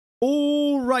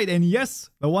Alright, and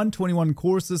yes, the 121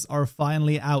 courses are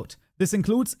finally out. This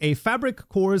includes a Fabric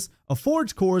course, a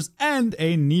Forge course, and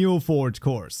a Neo-Forge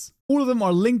course. All of them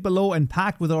are linked below and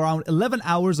packed with around 11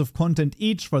 hours of content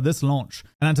each for this launch.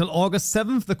 And until August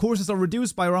 7th, the courses are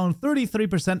reduced by around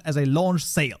 33% as a launch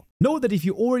sale. Note that if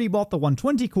you already bought the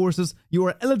 120 courses, you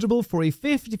are eligible for a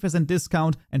 50%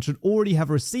 discount and should already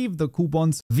have received the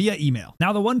coupons via email.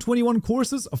 Now, the 121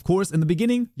 courses, of course, in the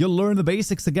beginning, you'll learn the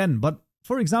basics again, but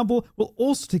for example, we'll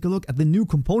also take a look at the new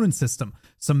component system.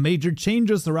 Some major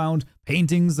changes around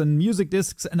paintings and music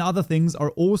discs and other things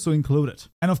are also included.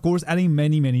 And of course, adding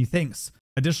many things.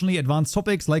 Additionally, advanced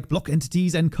topics like block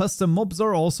entities and custom mobs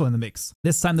are also in the mix.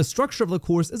 This time, the structure of the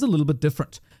course is a little bit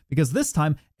different, because this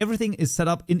time, everything is set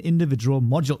up in individual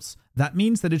modules. That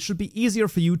means that it should be easier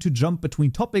for you to jump between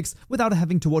topics without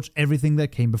having to watch everything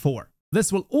that came before.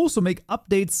 This will also make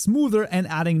updates smoother and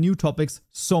adding new topics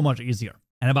so much easier.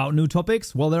 And about new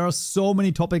topics, well, there are so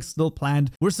many topics still planned.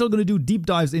 We're still going to do deep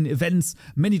dives in events,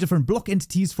 many different block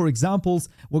entities for examples.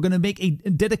 We're going to make a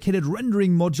dedicated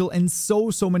rendering module and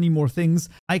so many more things.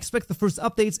 I expect the first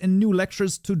updates and new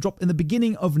lectures to drop in the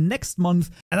beginning of next month,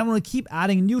 and I'm going to keep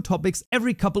adding new topics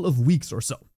every couple of weeks or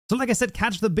so. So like I said,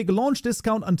 catch the big launch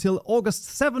discount until August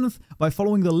 7th by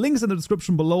following the links in the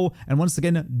description below. And once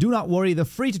again, do not worry, the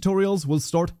free tutorials will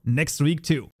start next week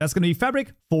too. That's going to be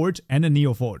Fabric, Forge, and a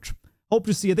Neo-Forge. Hope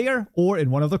to see you there or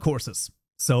in one of the courses.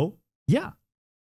 So, yeah.